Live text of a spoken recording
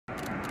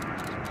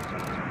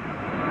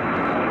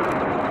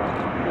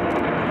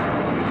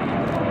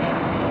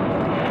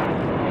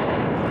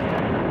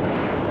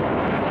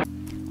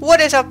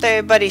What is up there,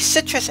 everybody?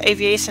 Citrus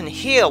Aviation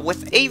here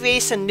with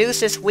Aviation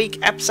News This Week,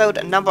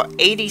 episode number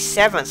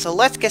 87. So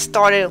let's get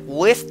started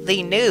with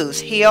the news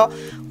here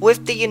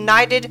with the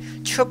United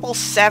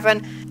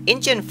 777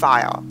 engine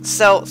fire.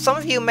 So some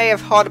of you may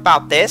have heard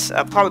about this,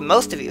 probably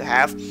most of you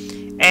have,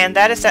 and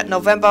that is that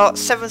November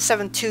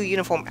 772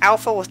 Uniform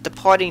Alpha was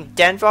departing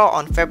Denver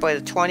on February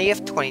the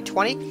 20th,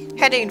 2020,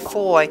 heading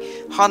for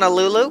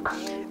Honolulu.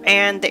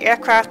 And the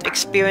aircraft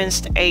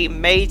experienced a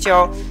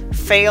major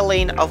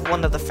failing of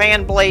one of the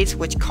fan blades,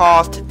 which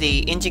caused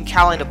the engine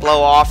cowling to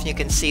blow off. You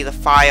can see the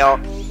fire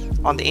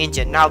on the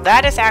engine. Now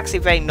that is actually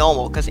very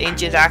normal, because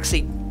engines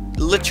actually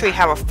literally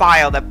have a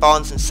fire that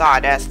burns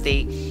inside as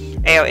the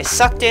air is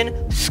sucked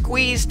in,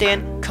 squeezed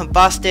in,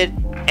 combusted,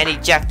 and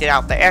ejected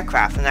out the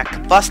aircraft. And that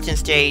combustion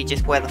stage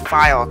is where the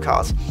fire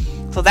occurs.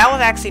 So that was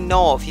actually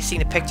normal. If you've seen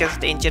the pictures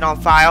of the engine on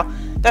fire,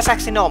 that's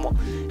actually normal.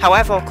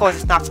 However, of course,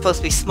 it's not supposed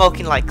to be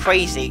smoking like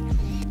crazy.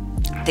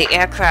 The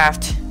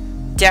aircraft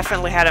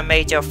definitely had a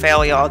major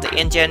failure of the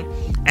engine,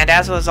 and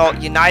as a result,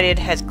 United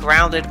has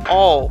grounded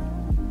all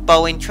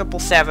Boeing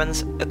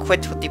 777s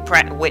equipped with the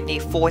Pratt & Whitney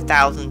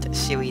 4000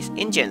 series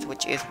engines,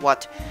 which is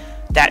what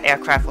that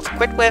aircraft was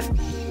equipped with.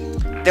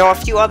 There are a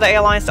few other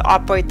airlines that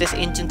operate this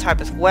engine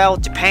type as well.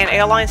 Japan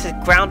Airlines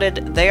has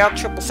grounded their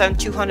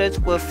 777-200s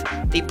with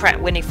the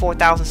Pratt & Whitney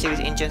 4000 series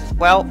engines as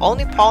well.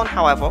 Only Palm,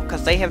 however,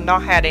 because they have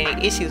not had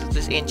any issues with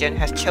this engine,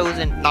 has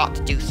chosen not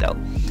to do so.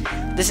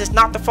 This is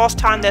not the first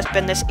time there's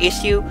been this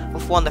issue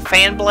with one of the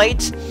fan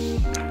blades.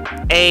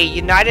 A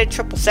United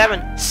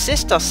 777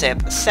 sister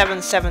ship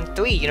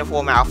 773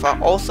 Uniform Alpha,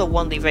 also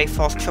one of the very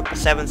first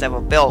 777s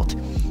ever built,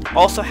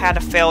 also had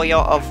a failure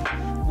of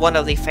one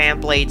of the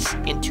fan blades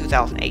in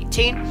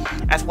 2018,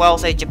 as well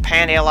as a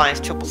Japan Airlines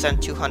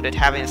 777-200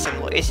 having a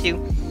similar issue.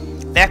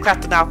 The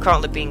aircraft are now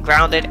currently being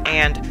grounded,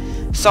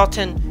 and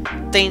certain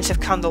things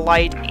have come to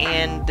light,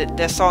 and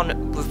there's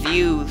some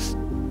reviews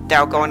that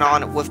are going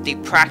on with the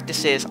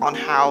practices on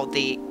how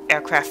the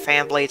aircraft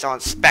fan blades are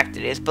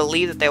inspected. It is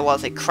believed that there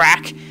was a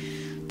crack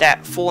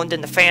that formed in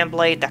the fan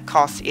blade that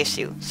caused the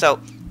issue. So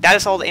that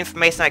is all the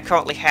information I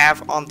currently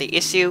have on the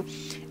issue.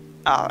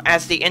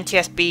 As the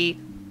NTSB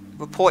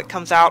report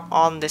comes out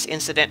on this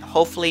incident,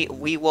 hopefully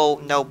we will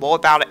know more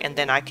about it, and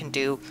then I can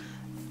do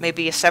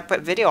maybe a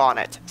separate video on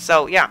it.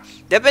 So yeah,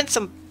 there have been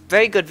some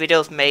very good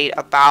videos made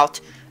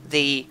about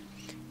the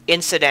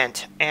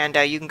incident, and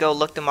you can go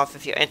look them up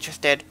if you're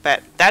interested,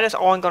 but that is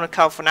all I'm going to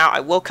cover for now. I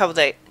will cover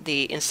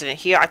the incident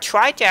here. I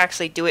tried to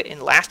actually do it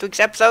in last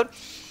week's episode.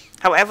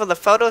 However, the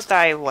photos that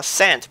I was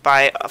sent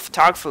by a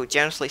photographer who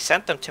generously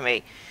sent them to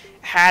me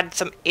had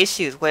some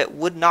issues where it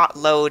would not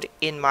load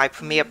in my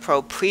Premiere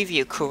Pro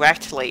preview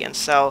correctly, and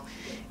so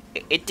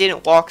it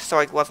didn't work, so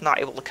I was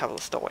not able to cover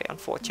the story,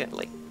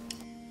 unfortunately.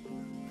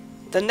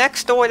 The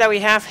next story that we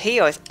have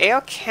here is Air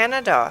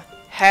Canada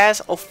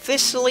has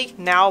officially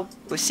now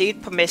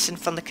received permission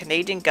from the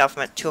Canadian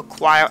government to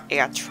acquire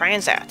Air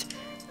Transat.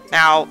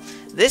 Now,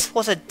 this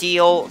was a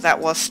deal that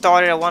was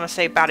started, I want to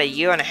say, about a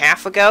year and a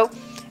half ago,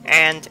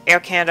 and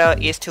Air Canada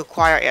is to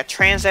acquire Air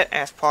Transat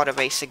as part of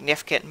a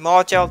significant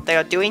merger they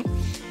are doing.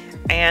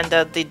 And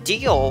the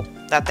deal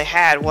that they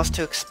had was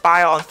to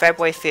expire on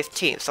February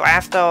 15th. So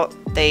after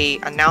they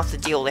announced the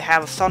deal, they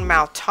have a certain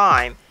amount of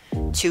time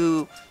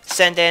to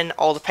send in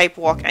all the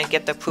paperwork and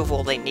get the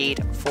approval they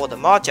need for the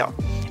merger.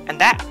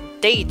 And that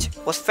date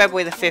was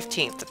February the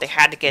 15th that they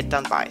had to get it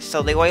done by.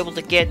 So they were able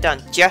to get it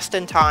done just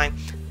in time.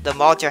 The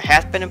merger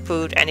has been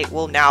approved, and it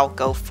will now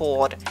go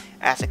forward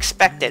as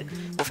expected,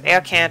 with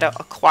Air Canada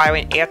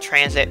acquiring Air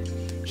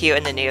Transat here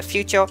in the near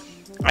future.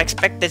 I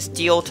expect this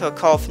deal to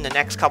occur in the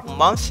next couple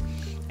months,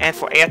 and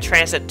for Air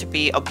Transat to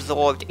be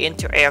absorbed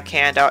into Air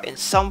Canada in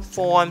some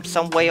form,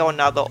 some way or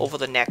another over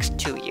the next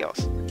 2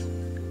 years.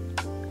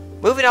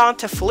 Moving on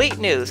to fleet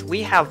news,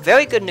 we have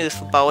very good news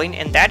for Boeing,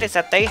 and that is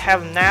that they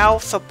have now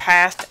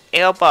surpassed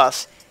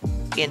Airbus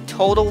in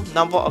total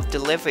number of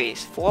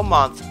deliveries for a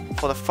month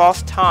for the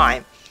first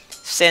time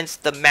since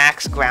the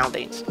MAX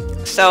groundings.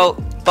 So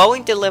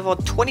Boeing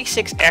delivered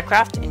 26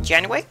 aircraft in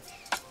January,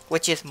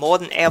 which is more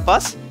than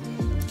Airbus.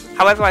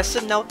 However, I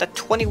should note that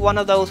 21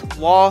 of those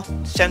were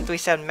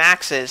 737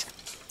 MAXes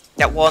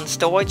that were in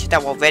storage,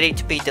 that were ready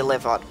to be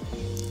delivered.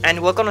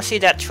 And we're going to see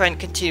that trend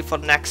continue for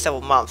the next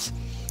several months,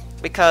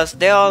 because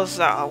there's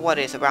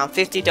around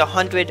 50 to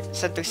 100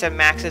 737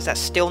 MAXes that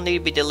still need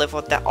to be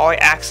delivered that are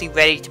actually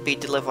ready to be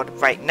delivered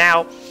right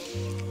now.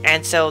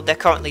 And so they're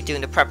currently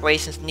doing the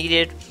preparations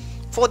needed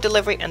for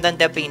delivery, and then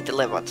they're being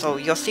delivered. So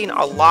you're seeing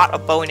a lot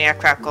of Boeing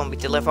aircraft going to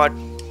be delivered,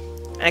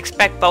 and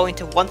expect Boeing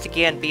to once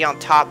again be on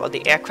top of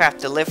the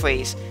aircraft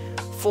deliveries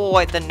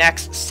for the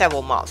next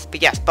several months.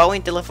 But yes,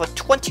 Boeing delivered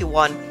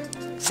 21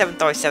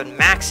 737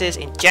 MAXes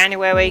in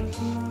January.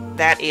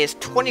 That is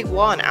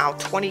 21 out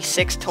of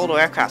 26 total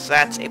aircraft, so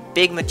that's a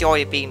big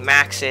majority being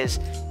MAXes.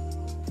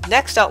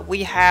 Next up,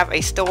 we have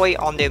a story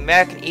on the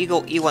American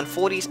Eagle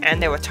E140s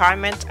and their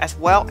retirement, as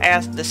well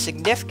as the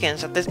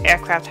significance that this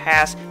aircraft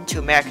has to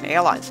American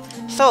Airlines.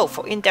 So,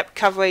 for in-depth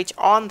coverage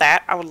on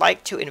that, I would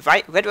like to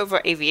invite Red River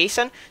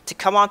Aviation to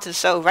come onto the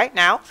show right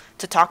now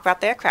to talk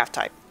about the aircraft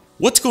type.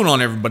 What's going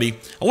on, everybody?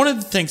 I wanted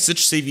to thank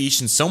Citrus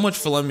Aviation so much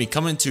for letting me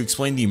come in to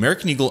explain the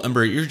American Eagle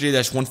Embraer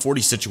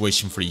ERJ-140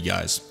 situation for you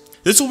guys.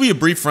 This will be a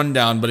brief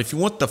rundown, but if you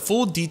want the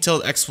full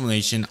detailed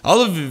explanation,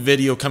 I'll have a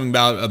video coming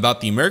out about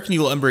the American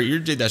Eagle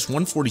Embraer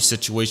ERJ-140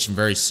 situation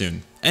very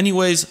soon.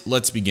 Anyways,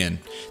 let's begin.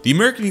 The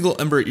American Eagle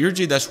Embraer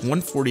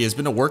ERJ-140 has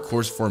been a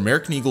workhorse for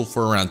American Eagle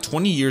for around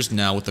 20 years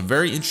now with a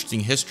very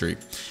interesting history.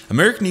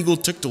 American Eagle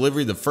took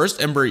delivery of the first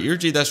Embraer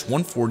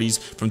ERJ-140s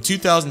from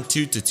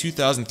 2002 to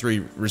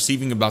 2003,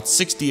 receiving about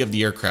 60 of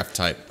the aircraft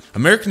type.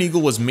 American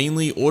Eagle was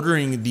mainly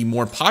ordering the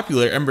more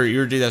popular Embraer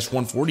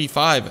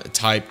ERJ-145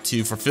 type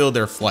to fulfill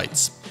their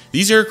flights.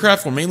 These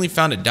aircraft were mainly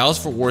found at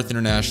Dallas-Fort Worth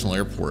International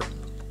Airport.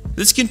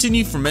 This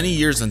continued for many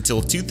years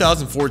until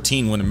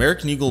 2014 when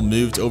American Eagle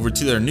moved over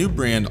to their new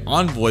brand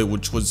Envoy,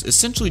 which was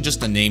essentially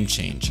just a name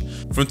change.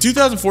 From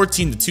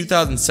 2014 to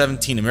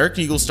 2017,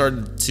 American Eagle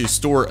started to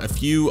store a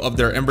few of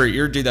their Embraer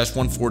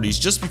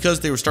ERJ-140s just because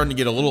they were starting to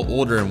get a little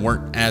older and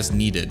weren't as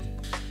needed.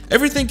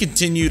 Everything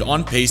continued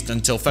on pace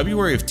until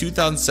February of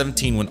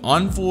 2017 when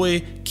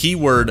Envoy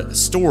keyword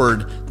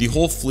stored the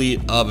whole fleet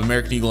of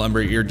American Eagle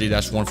Embraer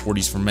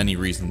ERJ-140s for many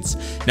reasons.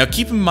 Now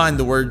keep in mind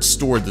the word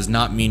store does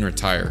not mean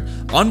retire.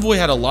 Envoy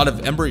had a lot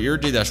of Embraer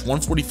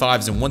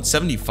ERJ-145s and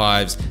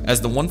 175s. As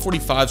the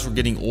 145s were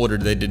getting older,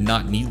 they did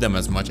not need them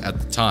as much at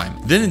the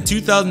time. Then in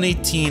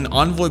 2018,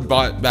 Envoy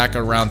brought back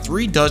around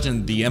 3 dozen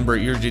of the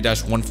Embraer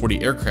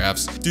ERJ-140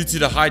 aircrafts due to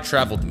the high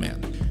travel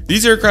demand.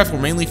 These aircraft were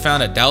mainly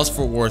found at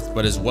Dallas-Fort Worth,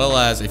 but as well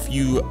as a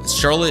few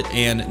Charlotte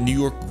and New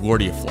York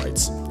LaGuardia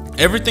flights.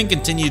 Everything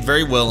continued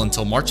very well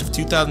until March of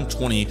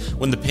 2020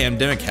 when the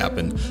pandemic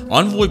happened.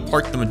 Envoy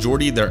parked the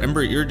majority of their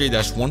Embraer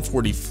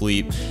ERJ-140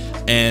 fleet,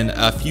 and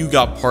a few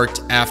got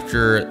parked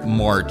after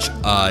March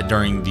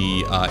during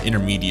the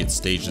intermediate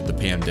stage of the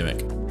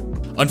pandemic.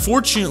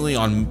 Unfortunately,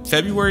 on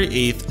February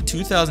 8th,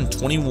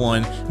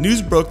 2021,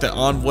 news broke that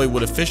Envoy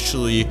would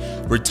officially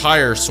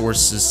retire,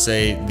 sources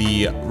say,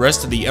 the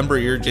rest of the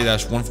Embraer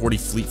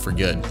ERJ-140 fleet for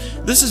good.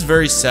 This is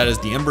very sad as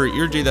the Embraer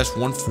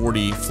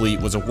ERJ-140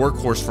 fleet was a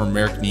workhorse for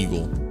American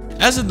Eagle.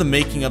 As of the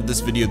making of this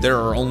video, there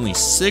are only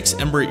 6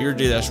 Embraer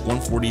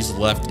ERJ-140s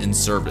left in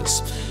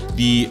service.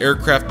 The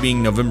aircraft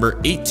being November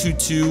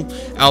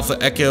 822 Alpha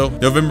Echo,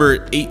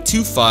 November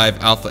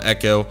 825 Alpha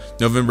Echo,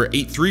 November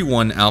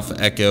 831 Alpha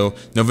Echo,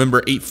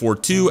 November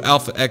 842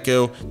 Alpha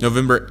Echo,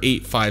 November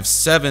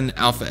 857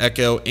 Alpha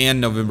Echo,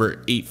 and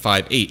November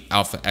 858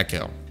 Alpha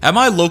Echo. At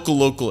my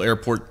local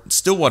airport,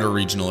 Stillwater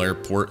Regional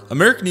Airport,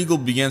 American Eagle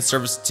began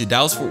service to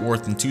Dallas-Fort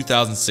Worth in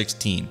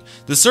 2016.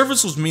 The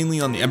service was mainly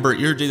on the Embraer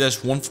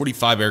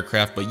ERJ-145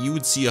 aircraft, but you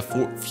would see a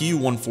few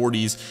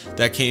 140s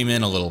that came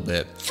in a little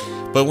bit.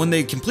 But when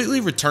they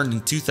completely returned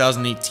in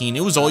 2018,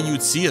 it was all you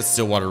would see at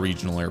Stillwater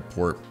Regional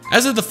Airport.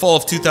 As of the fall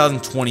of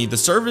 2020, the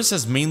service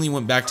has mainly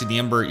went back to the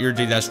Embraer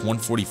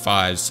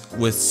ERJ-145s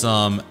with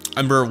some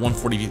Embraer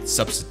 140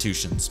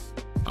 substitutions.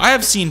 I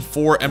have seen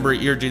 4 Embraer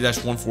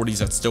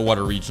ERJ-140s at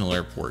Stillwater Regional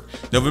Airport.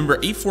 November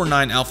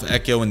 849 Alpha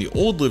Echo in the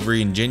old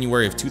livery in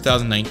January of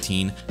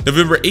 2019,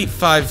 November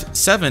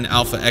 857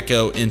 Alpha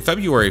Echo in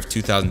February of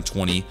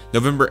 2020,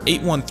 November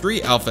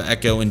 813 Alpha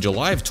Echo in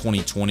July of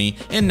 2020,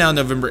 and now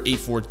November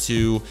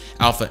 842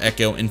 Alpha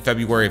Echo in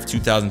February of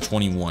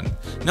 2021.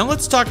 Now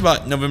let's talk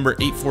about November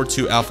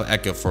 842 Alpha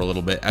Echo for a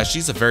little bit, as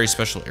she's a very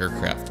special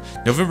aircraft.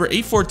 November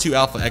 842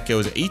 Alpha Echo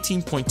is an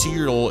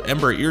 18.2-year-old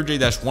Embraer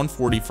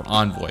ERJ-140 for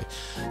Envoy.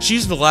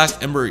 She's the last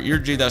Embraer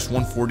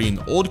ERJ-140 in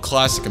the old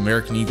classic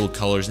American Eagle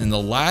colors and the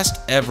last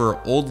ever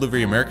old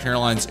livery American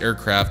Airlines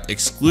aircraft,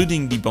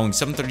 excluding the Boeing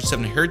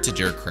 737 Heritage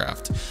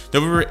aircraft.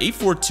 November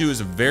 842 is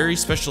a very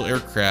special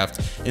aircraft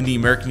in the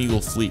American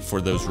Eagle fleet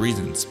for those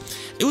reasons.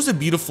 It was a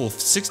beautiful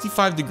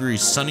 65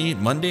 degrees sunny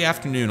Monday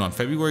afternoon on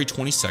February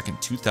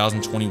 22nd,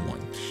 2021.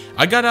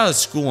 I got out of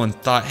school and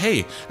thought,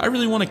 hey, I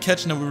really want to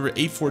catch November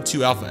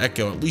 842 Alpha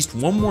Echo at least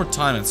one more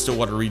time at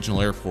Stillwater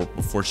Regional Airport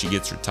before she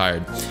gets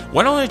retired.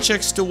 Why don't I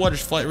check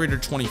Stillwater's Flight Radar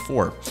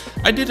 24?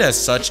 I did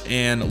as such,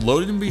 and lo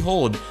and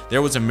behold,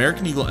 there was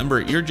American Eagle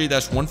Embraer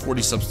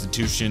ERJ-140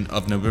 substitution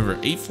of November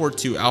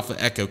 842 Alpha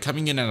Echo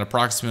coming in at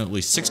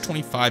approximately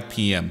 6:25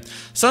 p.m.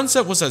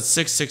 Sunset was at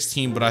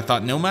 6:16, but I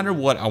thought no matter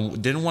what, I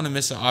didn't want to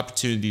miss an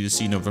opportunity to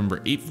see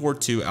November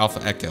 842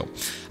 Alpha Echo.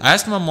 I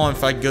asked my mom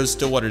if I could go to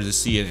Stillwater to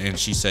see it, and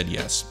she said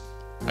yes.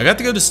 I got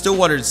to go to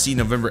Stillwater to see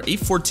November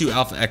 842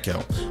 Alpha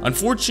Echo.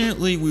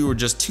 Unfortunately, we were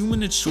just 2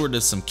 minutes short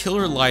of some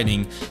killer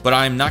lighting, but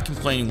I am not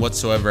complaining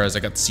whatsoever as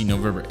I got to see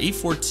November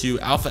 842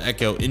 Alpha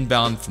Echo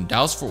inbound from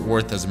Dallas-Fort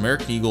Worth as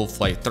American Eagle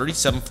Flight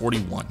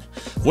 3741.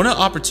 What an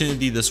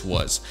opportunity this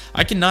was.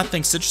 I cannot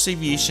thank Citrus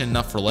Aviation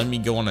enough for letting me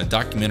go on a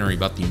documentary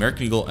about the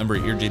American Eagle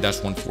Embraer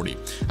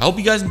ERJ-140. I hope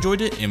you guys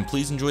enjoyed it, and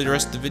please enjoy the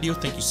rest of the video.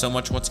 Thank you so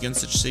much once again,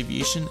 Citrus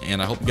Aviation, and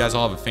I hope you guys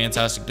all have a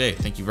fantastic day.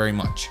 Thank you very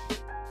much.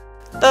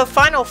 The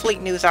final fleet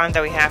news item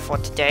that we have for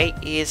today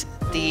is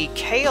the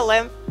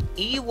KLM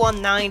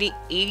E190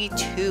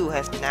 E2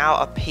 has now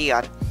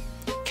appeared.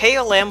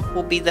 KLM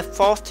will be the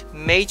first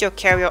major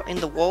carrier in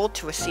the world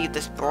to receive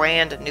this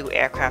brand new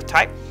aircraft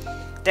type.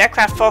 The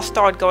aircraft first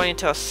started going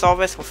into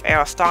service with Air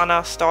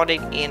Astana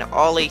starting in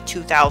early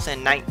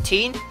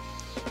 2019.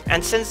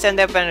 And since then,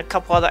 there have been a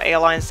couple other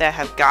airlines that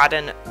have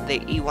gotten the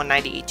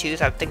E190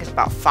 E2s. I think it's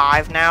about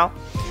 5 now.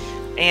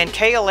 And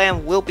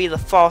KLM will be the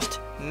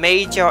first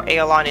major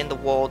airline in the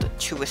world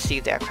to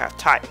receive the aircraft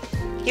type.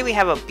 Here we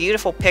have a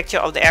beautiful picture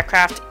of the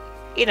aircraft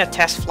in a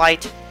test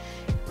flight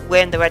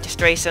when the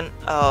registration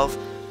of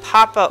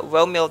Papa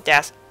Romeo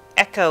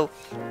Echo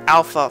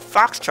Alpha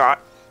Foxtrot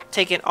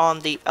taken on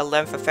the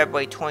 11th of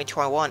February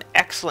 2021.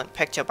 Excellent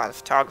picture by the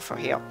photographer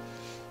here.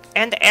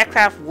 And the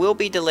aircraft will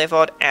be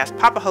delivered as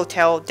Papa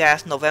Hotel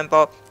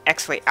November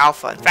X-Ray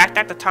Alpha. In fact,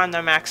 at the time that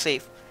I'm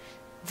actually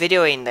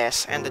videoing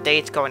this and the day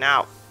it's going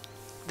out,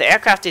 the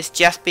aircraft is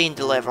just being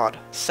delivered,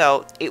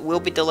 so it will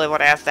be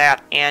delivered as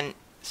that, and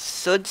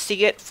should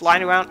see it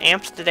flying around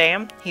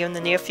Amsterdam here in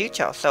the near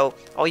future. So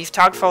all you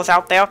photographers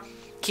out there,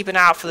 keep an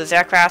eye out for this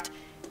aircraft.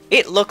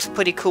 It looks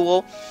pretty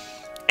cool,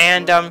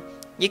 and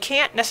you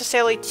can't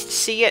necessarily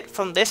see it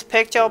from this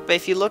picture, but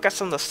if you look at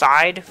some of the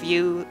side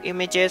view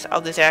images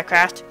of this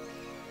aircraft,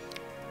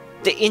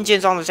 the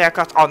engines on this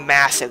aircraft are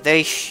massive.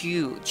 They're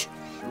huge,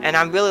 and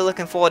I'm really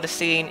looking forward to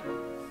seeing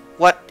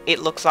what it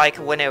looks like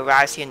when it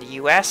arrives here in the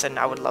US, and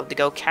I would love to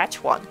go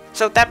catch one.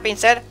 So with that being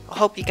said, I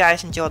hope you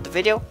guys enjoyed the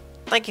video.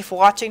 Thank you for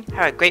watching,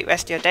 have a great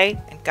rest of your day,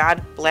 and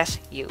God bless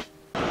you.